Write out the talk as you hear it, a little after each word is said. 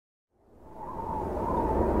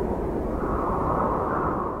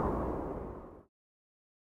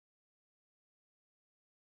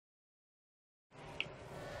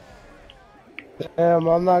Damn,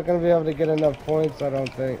 I'm not gonna be able to get enough points, I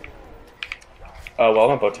don't think. Oh,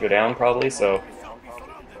 well, I'm about to go down, probably, so...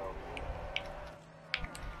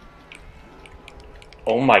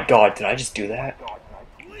 Oh my god, did I just do that?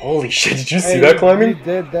 Holy shit, did you see that You climbing?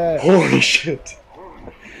 did that. Holy shit.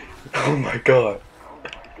 Oh my god.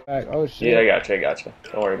 Back. Oh Yeah, I shit. gotcha, I gotcha.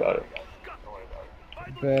 Don't worry about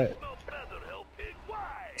Bet.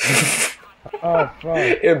 it. Oh fuck.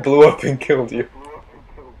 It blew up and killed you.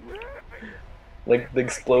 Like, the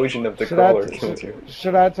explosion of the crawler killed you.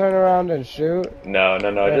 Should I turn around and shoot? No, no,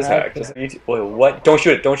 no, Or just hack hack. Just wait, what? Don't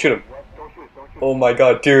shoot it, don't shoot him. Oh my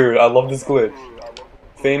god, dude, I love this glitch.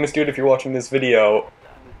 Famous dude, if you're watching this video.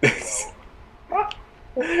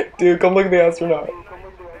 Dude, come look at the astronaut.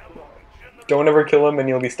 Don't ever kill him and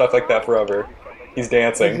you'll be stuck like that forever. He's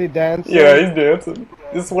dancing. Is he dancing? Yeah, he's dancing.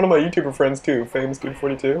 This is one of my YouTuber friends too, Famous Dude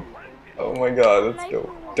 42. Oh my god, that's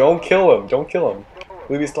dope. Don't kill him, don't kill him.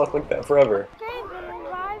 We'll be stuck like that forever.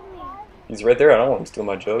 He's right there, I don't want him to steal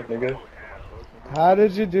my joke, nigga. How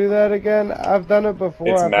did you do that again? I've done it before.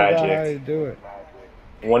 It's I magic. forgot how you do it.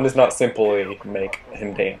 One does not simply make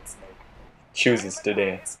him dance. Chooses to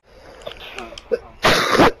dance.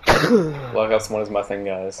 Black Ops 1 is my thing,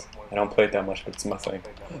 guys. I don't play it that much, but it's my thing.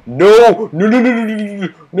 No! No, no, no, no, no, no,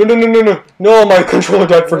 no, no, no, no, no! No, my controller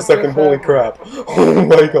died for a second, holy crap. Oh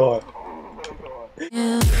my god.